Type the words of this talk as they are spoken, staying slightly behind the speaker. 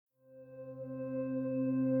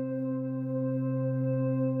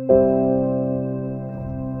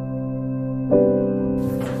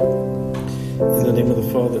the name of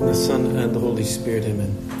the Father, and the Son, and the Holy Spirit.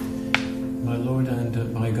 Amen. My Lord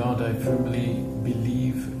and my God, I firmly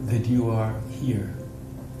believe that you are here,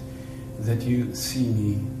 that you see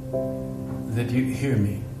me, that you hear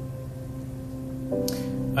me.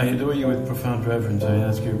 I adore you with profound reverence. I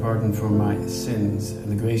ask your pardon for my sins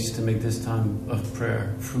and the grace to make this time of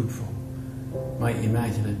prayer fruitful. My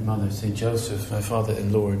Immaculate Mother, Saint Joseph, my Father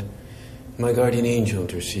and Lord, my guardian angel,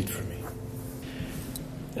 intercede for me.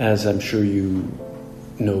 As I'm sure you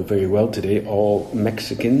know very well today, all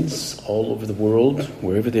Mexicans all over the world,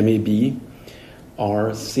 wherever they may be,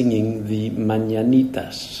 are singing the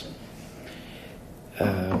Mañanitas.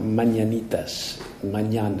 Mañanitas,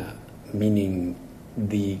 mañana, meaning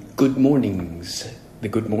the good mornings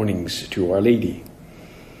to Our Lady.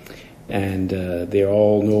 And they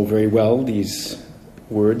all know very well these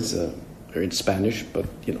words. They're in Spanish, but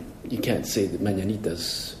you can't say the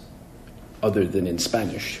Mañanitas other than in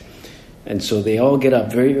Spanish. And so they all get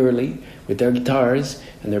up very early with their guitars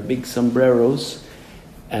and their big sombreros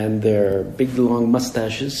and their big long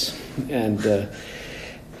mustaches, and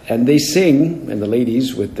they sing, and the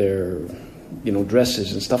ladies with their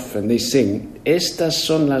dresses and stuff, and they sing, "Estas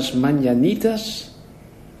son las mañanitas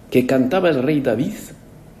que cantaba el rey David,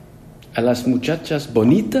 a las muchachas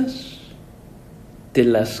bonitas te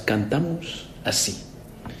las cantamos así,"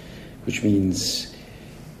 which means,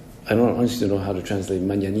 I don't honestly know how to translate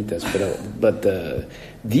mañanitas, but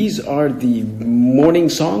these are the morning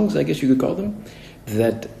songs, I guess you could call them,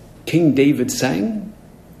 that King David sang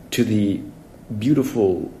to the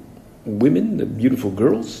beautiful women, the beautiful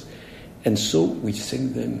girls, and so we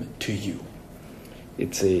sing them to you.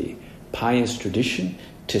 It's a pious tradition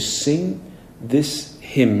to sing this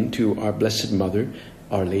hymn to our Blessed Mother,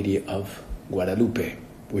 Our Lady of Guadalupe,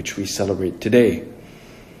 which we celebrate today.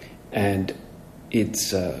 And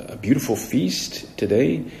it's a beautiful feast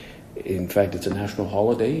today. In fact, it's a national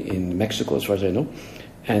holiday in Mexico, as far as I know.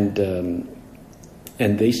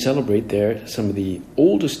 And they celebrate there some of the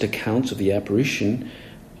oldest accounts of the apparition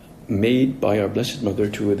made by our Blessed Mother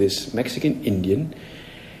to this Mexican Indian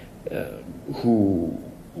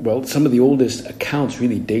some of the oldest accounts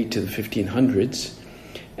really date to the 1500s.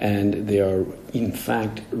 And they are, in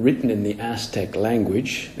fact, written in the Aztec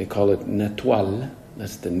language. They call it Nahuatl.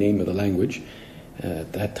 That's the name of the language.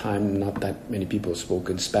 At that time, not that many people spoke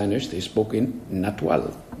in Spanish. They spoke in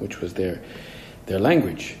Nahuatl, which was their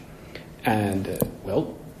language. And,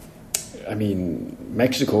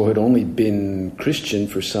 Mexico had only been Christian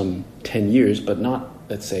for some 10 years, but not,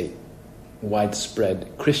 let's say,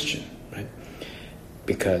 widespread Christian, right?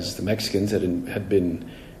 Because the Mexicans had been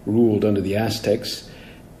ruled under the Aztecs,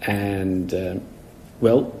 and,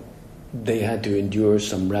 they had to endure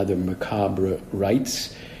some rather macabre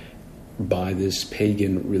rites by this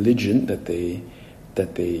pagan religion that they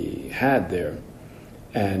had there,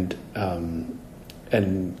 and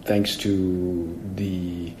thanks to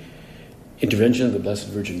the intervention of the Blessed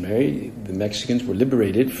Virgin Mary, the Mexicans were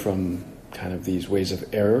liberated from kind of these ways of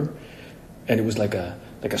error, and it was like a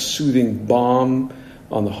soothing balm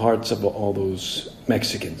on the hearts of all those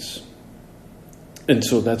Mexicans. And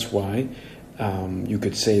so that's why you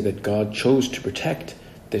could say that God chose to protect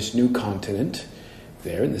this new continent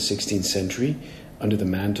there in the 16th century under the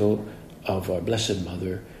mantle of our Blessed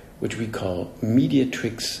Mother, which we call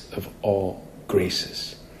mediatrix of all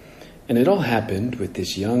graces. And it all happened with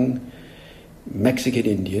this young Mexican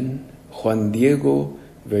Indian, Juan Diego,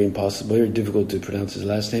 very difficult to pronounce his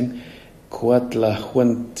last name,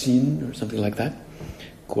 Cuatlahuantzin, or something like that.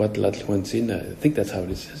 Cuatlahuantzin, I think that's how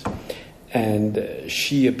it is. And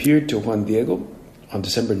she appeared to Juan Diego on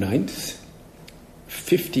December 9th,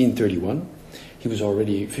 1531. He was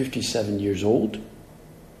already 57 years old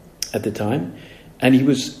at the time, and he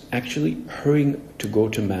was actually hurrying to go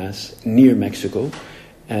to Mass near Mexico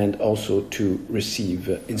and also to receive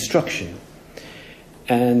instruction.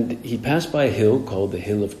 And he passed by a hill called the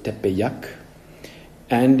Hill of Tepeyac,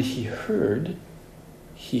 and he heard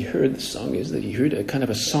the song is that he heard a kind of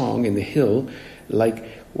a song in the hill, like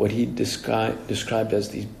what he described as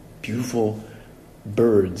these beautiful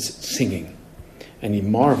birds singing. And he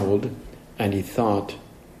marveled, and he thought,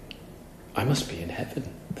 I must be in heaven.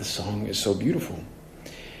 The song is so beautiful.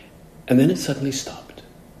 And then it suddenly stopped,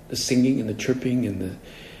 the singing and the chirping and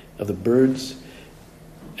of the birds.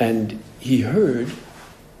 And he heard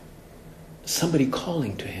somebody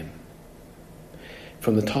calling to him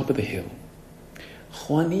from the top of the hill.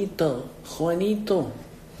 Juanito, Juanito,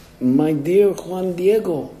 my dear Juan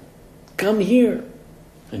Diego, come here.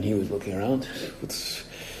 And he was looking around.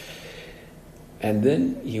 And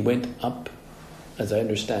then he went up,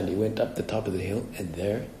 he went up the top of the hill, and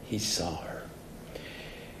there he saw her.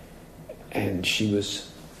 And she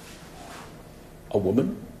was a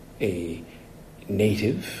woman, a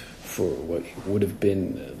native for what would have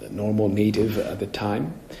been the normal native at the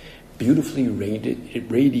time, beautifully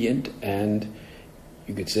radiant and,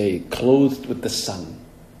 you could say, clothed with the sun.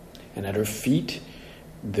 And at her feet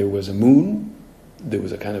there was a moon. There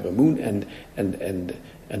was a kind of a moon and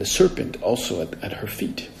a serpent also at her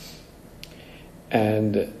feet.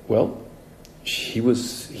 And well, he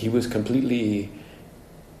was completely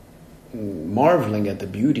marveling at the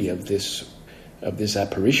beauty of this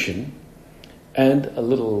apparition, and a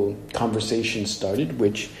little conversation started,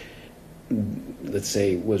 which, let's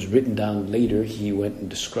say, was written down later. He went and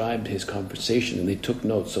described his conversation, and they took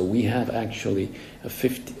notes. So we have actually a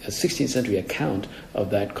 16th century account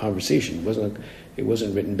of that conversation. It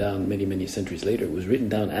wasn't written down many centuries later. It was written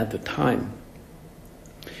down at the time.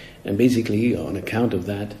 And basically, on account of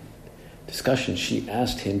that discussion, she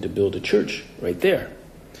asked him to build a church right there.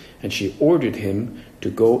 And she ordered him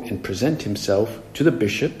to go and present himself to the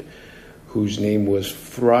bishop, whose name was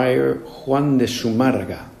Friar Juan de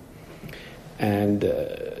Zumárraga. And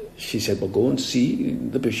she said, well, go and see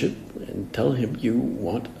the bishop and tell him you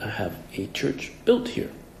want to have a church built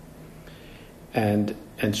here. And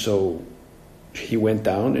so he went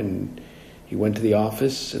down and he went to the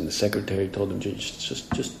office, and the secretary told him,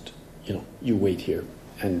 just you wait here.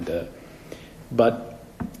 And but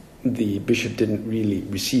the bishop didn't really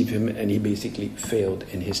receive him, and he basically failed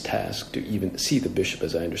in his task to even see the bishop,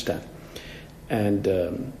 as I understand. And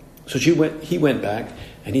so he went back,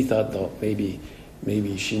 and he thought, well, maybe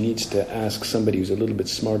she needs to ask somebody who's a little bit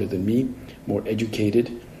smarter than me, more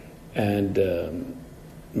educated, and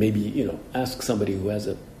maybe ask somebody who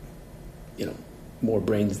has more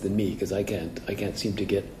brains than me, because I can't seem to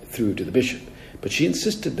get through to the bishop. But she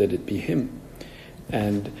insisted that it be him,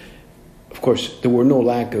 and of course there were no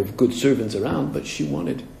lack of good servants around, but she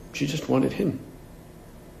just wanted him.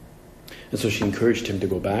 And so she encouraged him to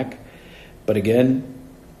go back. But again,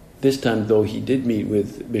 this time, though he did meet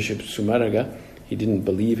with Bishop Zumárraga, he didn't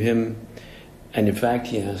believe him, and in fact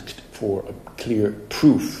he asked for a clear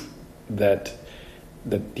proof that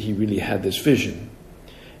he really had this vision.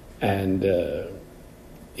 And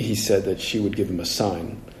he said that she would give him a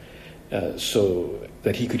sign so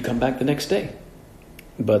that he could come back the next day.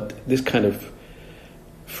 But this kind of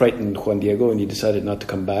frightened Juan Diego, and he decided not to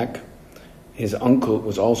come back. His uncle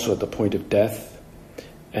was also at the point of death,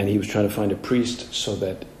 and he was trying to find a priest so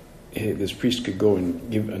that this priest could go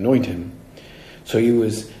and anoint him. So he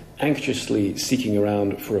was anxiously seeking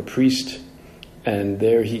around for a priest, and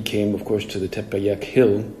there he came, of course, to the Tepeyac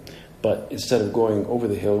hill. But instead of going over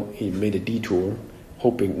the hill, he made a detour,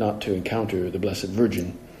 hoping not to encounter the Blessed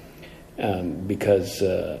Virgin, because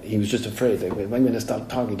he was just afraid that if I'm going to start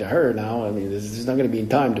talking to her now, I mean, this is not going to be in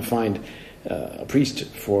time to find a priest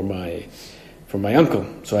for my uncle,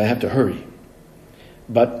 so I have to hurry.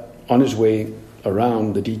 But on his way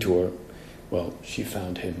around the detour, well, she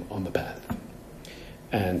found him on the path.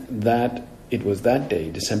 And it was that day,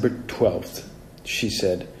 December 12th, she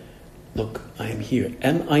said, "Look, I am here.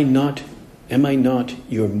 Am I not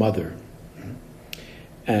your mother?"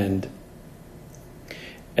 And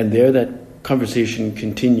there that conversation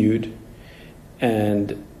continued,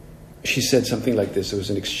 and she said something like this. It was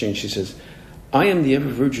an exchange. She says, "I am the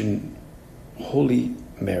ever-Virgin Holy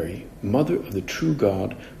Mary, Mother of the true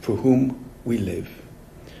God for whom we live,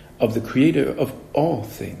 of the Creator of all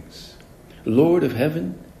things, Lord of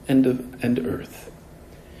heaven and earth.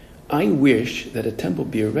 I wish that a temple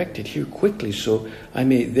be erected here quickly so I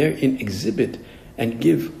may therein exhibit and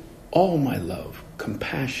give all my love,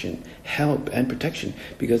 compassion, help, and protection,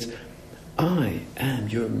 because I am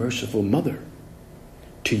your merciful mother.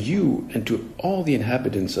 To you and to all the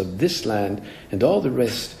inhabitants of this land and all the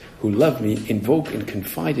rest who love me, invoke and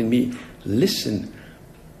confide in me, listen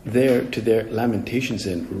there to their lamentations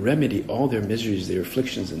and remedy all their miseries, their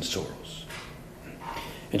afflictions and sorrows."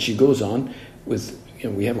 And she goes on with,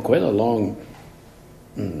 we have quite a long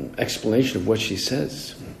explanation of what she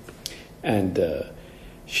says. And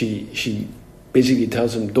she basically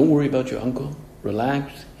tells him, don't worry about your uncle,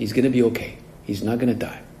 relax, he's going to be okay, he's not going to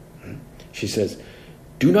die. She says,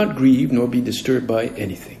 do not grieve nor be disturbed by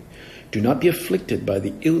anything. Do not be afflicted by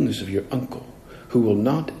the illness of your uncle, who will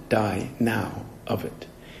not die now of it.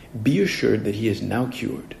 Be assured that he is now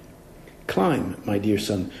cured. Climb, my dear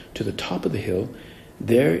son, to the top of the hill.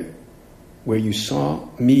 There, where you saw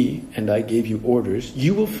me and I gave you orders,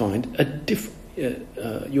 you will find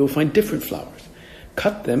different flowers.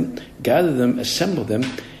 Cut them, gather them, assemble them,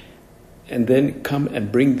 and then come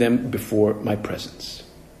and bring them before my presence.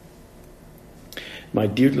 My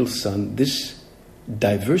dear little son, this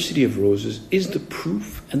diversity of roses is the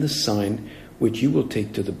proof and the sign which you will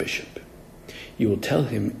take to the bishop. You will tell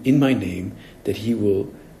him in my name that he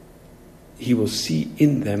will see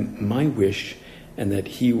in them my wish and that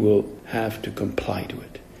he will have to comply to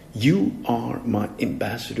it. You are my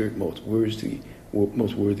ambassador, most worthy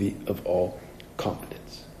of all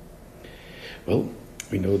confidence. Well,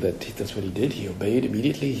 we know that that's what he did. He obeyed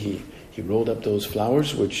immediately. He rolled up those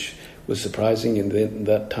flowers, which was surprising in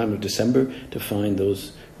that time of December to find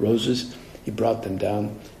those roses. He brought them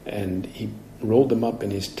down and he rolled them up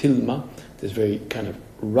in his tilma, this very kind of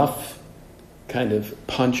rough kind of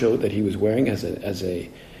poncho that he was wearing as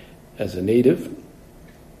a native.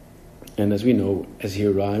 And as we know, as he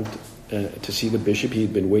arrived to see the bishop, he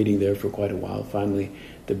had been waiting there for quite a while. Finally,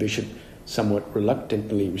 the bishop somewhat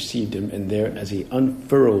reluctantly received him, and there, as he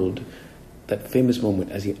unfurled, that famous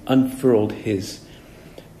moment, as he unfurled his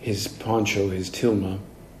poncho, his tilma,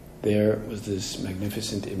 there was this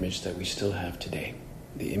magnificent image that we still have today,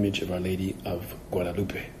 the image of Our Lady of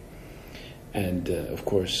Guadalupe. And of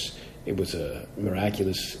course, it was a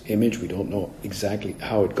miraculous image. We don't know exactly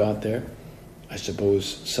how it got there. I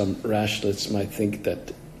suppose some rationalists might think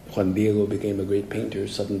that Juan Diego became a great painter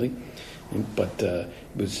suddenly, but it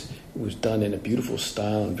was done in a beautiful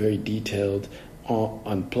style and very detailed.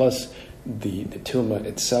 On plus, the tilma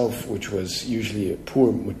itself, which was usually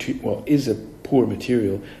is a poor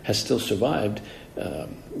material, has still survived.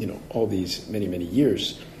 All these many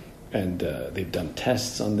years, and they've done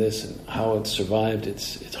tests on this and how it survived.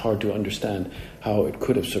 It's hard to understand how it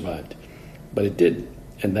could have survived, but it did.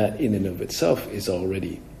 And that in and of itself is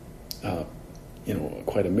already,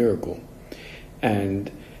 quite a miracle.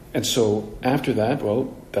 And so after that,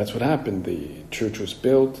 well, that's what happened. The church was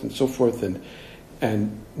built and so forth.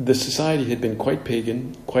 And the society had been quite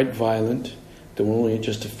pagan, quite violent. There were only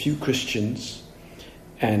just a few Christians.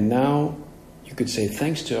 And now, you could say,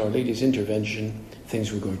 thanks to Our Lady's intervention,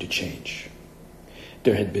 things were going to change.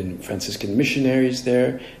 There had been Franciscan missionaries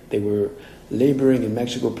there. They were laboring in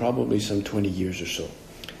Mexico probably some 20 years or so.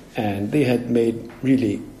 And they had made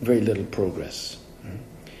really very little progress.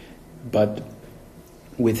 But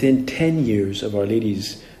within 10 years of Our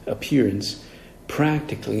Lady's appearance,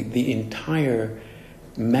 practically the entire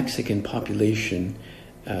Mexican population,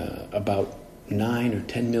 about 9 or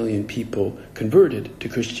 10 million people, converted to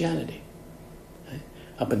Christianity.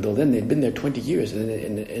 Up until then, they'd been there 20 years,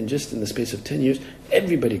 and just in the space of 10 years,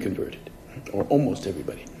 everybody converted, or almost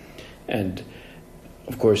everybody. And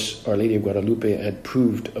of course, Our Lady of Guadalupe had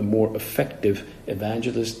proved a more effective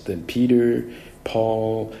evangelist than Peter,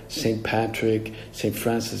 Paul, St. Patrick, St.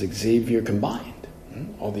 Francis Xavier combined.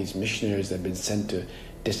 All these missionaries that had been sent to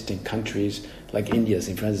distant countries like India.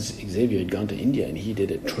 St. Francis Xavier had gone to India and he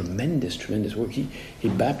did a tremendous work. He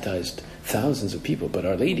baptized thousands of people, but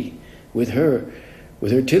Our Lady, with her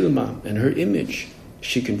tilma and her image,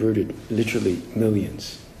 she converted literally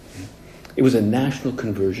millions. It was a national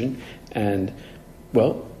conversion, and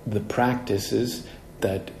well, the practices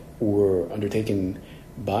that were undertaken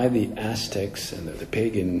by the Aztecs and the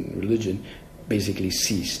pagan religion basically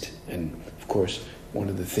ceased. And of course, one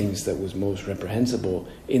of the things that was most reprehensible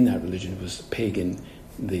in that religion was pagan,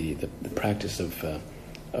 the practice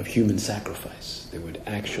of human sacrifice. They would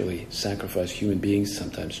actually sacrifice human beings,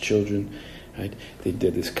 sometimes children, right? They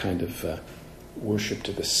did this kind of worship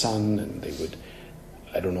to the sun, and they would,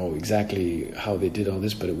 I don't know exactly how they did all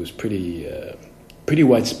this, but it was pretty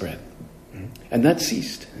widespread. And that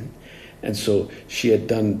ceased. And so she had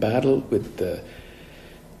done battle with the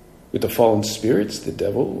fallen spirits, the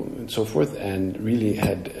devil, and so forth, and really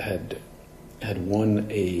had won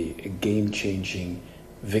a game-changing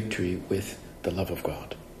victory with the love of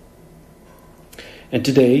God. And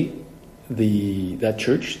today, that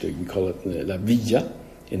church, we call it La Villa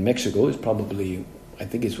in Mexico, is probably, I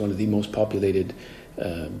think it's one of the most populated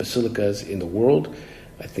basilicas in the world.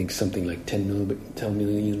 I think something like 10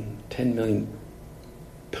 million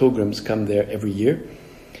pilgrims come there every year,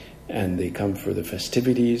 and they come for the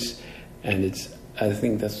festivities, and I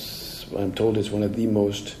think that's what I'm told is one of the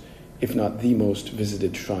most, if not the most,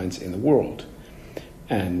 visited shrines in the world.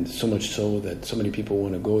 And so much so that so many people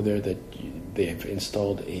want to go there that they have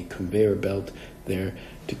installed a conveyor belt there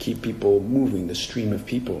to keep people moving, the stream of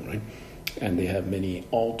people, right? And they have many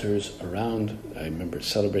altars around. I remember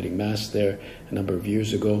celebrating Mass there a number of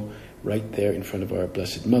years ago, right there in front of our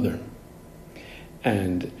Blessed Mother.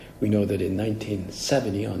 And we know that in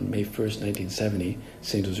 1970, on May 1st, 1970,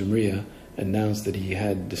 St. Josemaria announced that he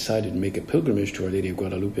had decided to make a pilgrimage to Our Lady of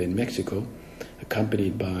Guadalupe in Mexico,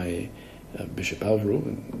 accompanied by Bishop Alvaro,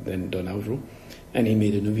 then Don Alvaro, and he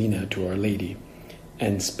made a novena to Our Lady.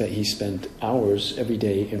 And he spent hours every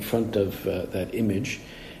day in front of that image,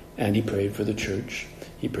 and he prayed for the church,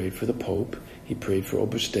 he prayed for the Pope, he prayed for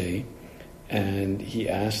Opus Dei, and he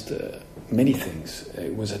asked many things.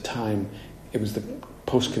 It was the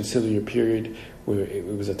post-conciliar period where it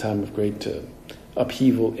was a time of great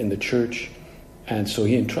upheaval in the church, and so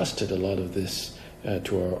he entrusted a lot of this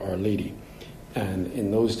to Our Lady. And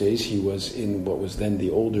in those days he was in what was then the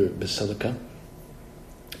older basilica,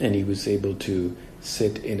 and he was able to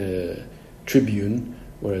sit in a tribune,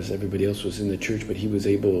 whereas everybody else was in the church, but he was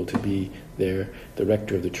able to be there. The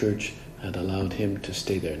rector of the church had allowed him to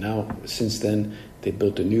stay there. Now, since then, they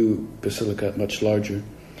built a new basilica, much larger,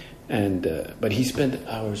 but he spent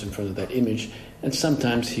hours in front of that image, and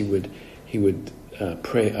sometimes he would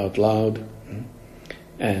pray out loud,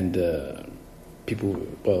 and people,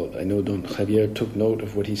 well, I know Don Javier took note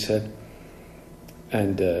of what he said,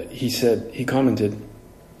 and he commented,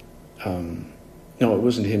 no, it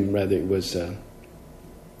wasn't him, rather it was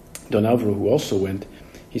Don Alvaro, who also went.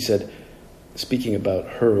 He said, speaking about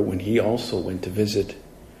her, when he also went to visit,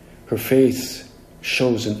 her face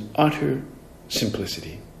shows an utter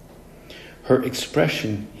simplicity. Her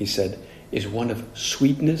expression, he said, is one of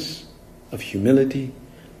sweetness, of humility,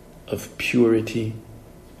 of purity,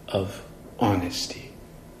 of honesty.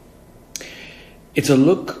 It's a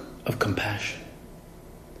look of compassion,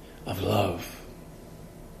 of love,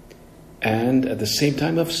 and at the same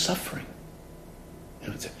time of suffering. You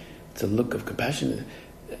know, it's a look of compassion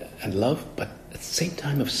and love, but at the same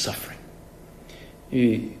time of suffering.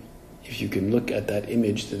 If you can look at that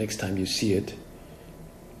image the next time you see it,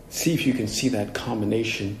 see if you can see that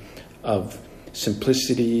combination of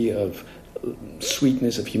simplicity, of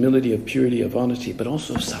sweetness, of humility, of purity, of honesty, but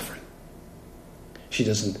also of suffering. She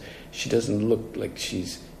doesn't look like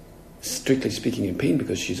she's strictly speaking in pain,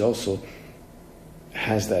 because she's also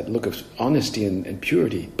has that look of honesty and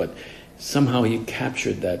purity, but somehow he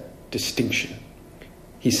captured that distinction.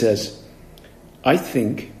 He says, I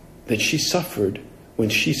think that she suffered when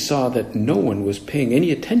she saw that no one was paying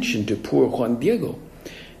any attention to poor Juan Diego,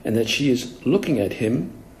 and that she is looking at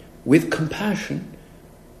him with compassion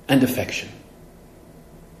and affection.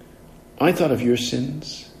 I thought of your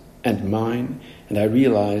sins and mine, and I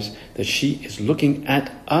realized that she is looking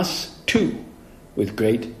at us too with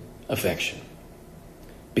great affection,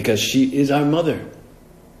 because she is our mother,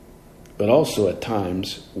 but also at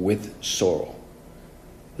times with sorrow.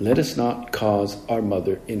 Let us not cause our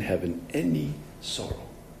mother in heaven any sorrow.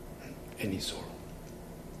 Any sorrow.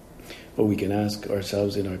 Or we can ask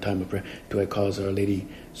ourselves in our time of prayer, do I cause Our Lady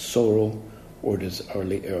sorrow? Or does Our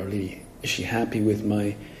Lady, is she happy with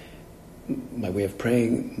my way of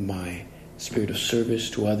praying, my spirit of service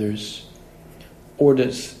to others? Or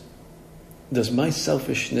does my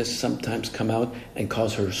selfishness sometimes come out and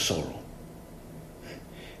cause her sorrow?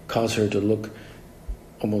 Cause her to look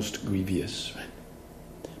almost grievous, right?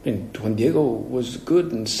 I mean, Juan Diego was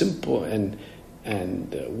good and simple and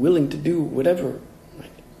willing to do whatever, right?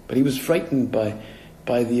 But he was frightened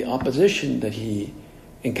by the opposition that he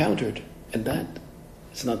encountered, and that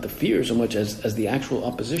it's not the fear so much as the actual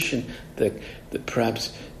opposition that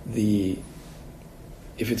perhaps if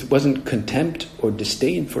it wasn't contempt or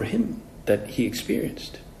disdain for him that he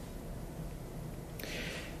experienced.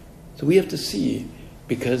 So we have to see,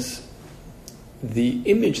 because the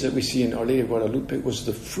image that we see in Our Lady of Guadalupe was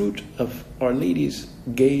the fruit of Our Lady's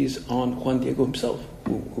gaze on Juan Diego himself,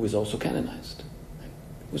 who was also canonized.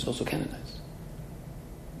 Who was also canonized.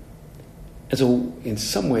 And so, in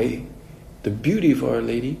some way, the beauty of Our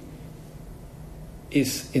Lady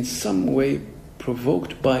is in some way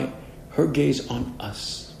provoked by her gaze on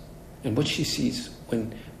us and what she sees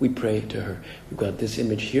when we pray to her. We've got this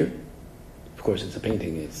image here. Of course, it's a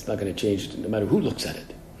painting. It's not going to change no matter who looks at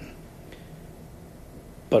it.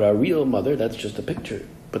 But our real mother, that's just a picture.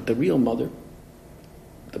 But the real mother,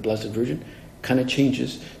 the Blessed Virgin, kind of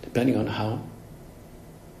changes depending on how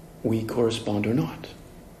we correspond or not.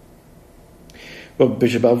 Well,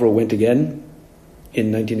 Bishop Alvaro went again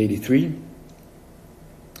in 1983,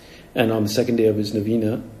 and on the second day of his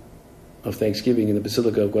novena of Thanksgiving in the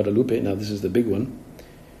Basilica of Guadalupe, now this is the big one,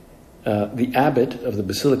 the abbot of the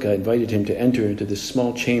basilica invited him to enter into this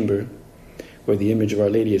small chamber where the image of Our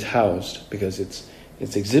Lady is housed, because it's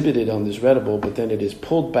exhibited on this reticle, but then it is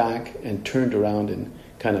pulled back and turned around and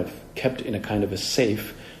kind of kept in a kind of a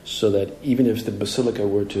safe, so that even if the basilica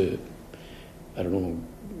were to, I don't know,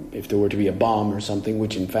 if there were to be a bomb or something,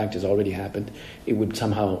 which in fact has already happened, it would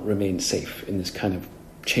somehow remain safe in this kind of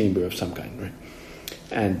chamber of some kind,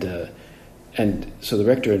 right? And so the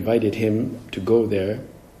rector invited him to go there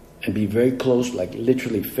and be very close, like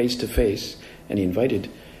literally face to face, and he invited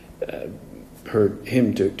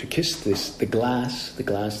him to kiss the glass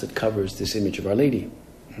that covers this image of Our Lady.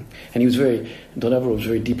 And Don Alvaro was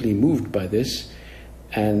very deeply moved by this,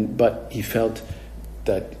 but he felt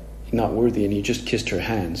that not worthy, and he just kissed her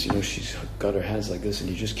hands. She's got her hands like this, and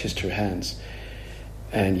he just kissed her hands.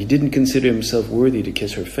 And he didn't consider himself worthy to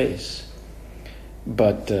kiss her face.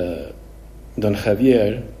 But Don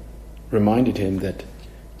Javier reminded him that,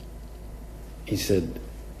 he said,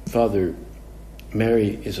 "Father,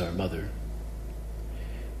 Mary is our mother.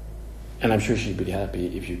 And I'm sure she'd be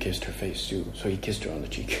happy if you kissed her face too." So he kissed her on the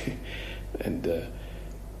cheek. and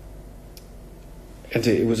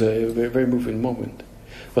it was a very, very moving moment.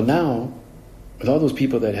 Well, now, with all those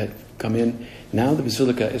people that had come in, now the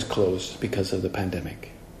Basilica is closed because of the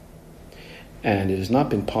pandemic. And it has not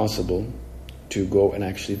been possible to go and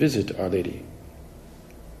actually visit Our Lady.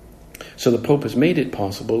 So the Pope has made it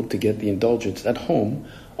possible to get the indulgence at home,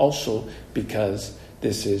 also because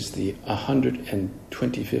this is the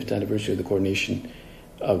 125th anniversary of the coronation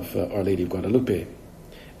of Our Lady of Guadalupe,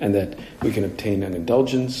 and that we can obtain an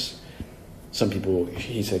indulgence. Some people,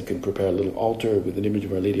 he said, can prepare a little altar with an image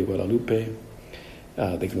of Our Lady of Guadalupe.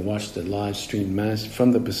 They can watch the live stream Mass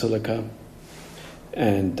from the Basilica,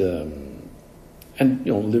 and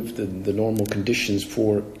live the normal conditions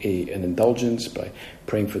for an indulgence by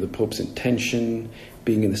praying for the Pope's intention,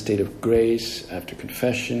 being in the state of grace after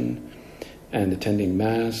confession, and attending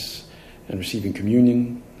Mass and receiving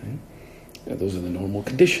communion. And those are the normal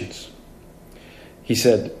conditions. He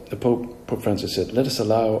said, Pope Francis said, "Let us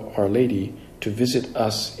allow Our Lady to visit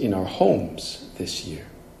us in our homes this year.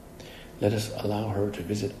 Let us allow her to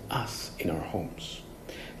visit us in our homes.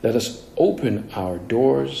 Let us open our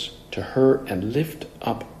doors to her and lift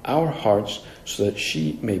up our hearts so that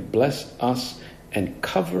she may bless us and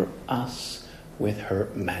cover us with her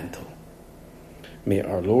mantle. May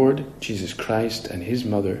our Lord Jesus Christ and his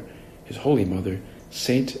mother, his Holy Mother,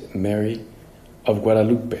 Saint Mary of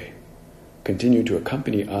Guadalupe, continue to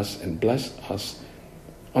accompany us and bless us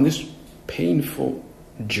on this painful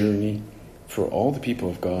journey for all the people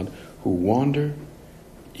of God who wander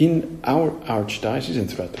in our archdiocese and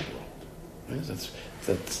throughout the world." Right?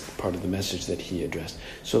 That's part of the message that he addressed.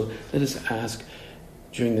 So let us ask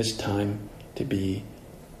during this time to be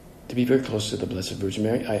very close to the Blessed Virgin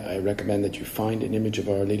Mary. I recommend that you find an image of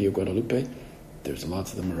Our Lady of Guadalupe. There's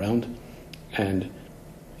lots of them around, and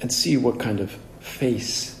see what kind of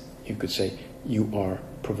face, you could say, you are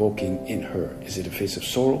provoking in her. Is it a face of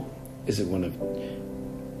sorrow? Is it one of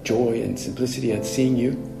joy and simplicity at seeing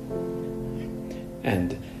you?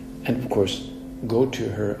 And of course, go to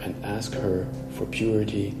her and ask her for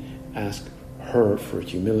purity, ask her for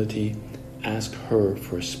humility, ask her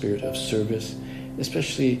for a spirit of service,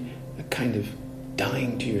 especially a kind of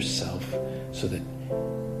dying to yourself so that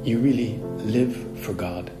you really live for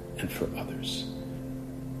God and for others.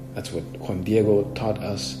 That's what Juan Diego taught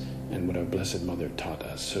us and what our Blessed Mother taught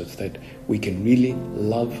us, so that we can really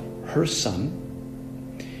love her Son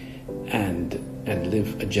and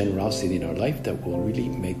live a generosity in our life that will really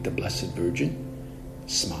make the Blessed Virgin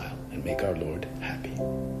smile and make our Lord happy.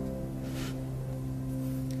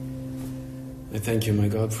 I thank you, my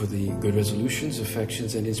God, for the good resolutions,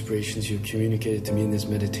 affections, and inspirations you have communicated to me in this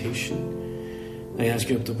meditation. I ask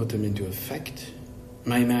you to put them into effect.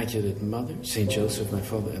 My Immaculate Mother, Saint Joseph, my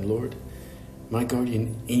Father and Lord, my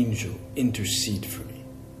guardian angel, intercede for me.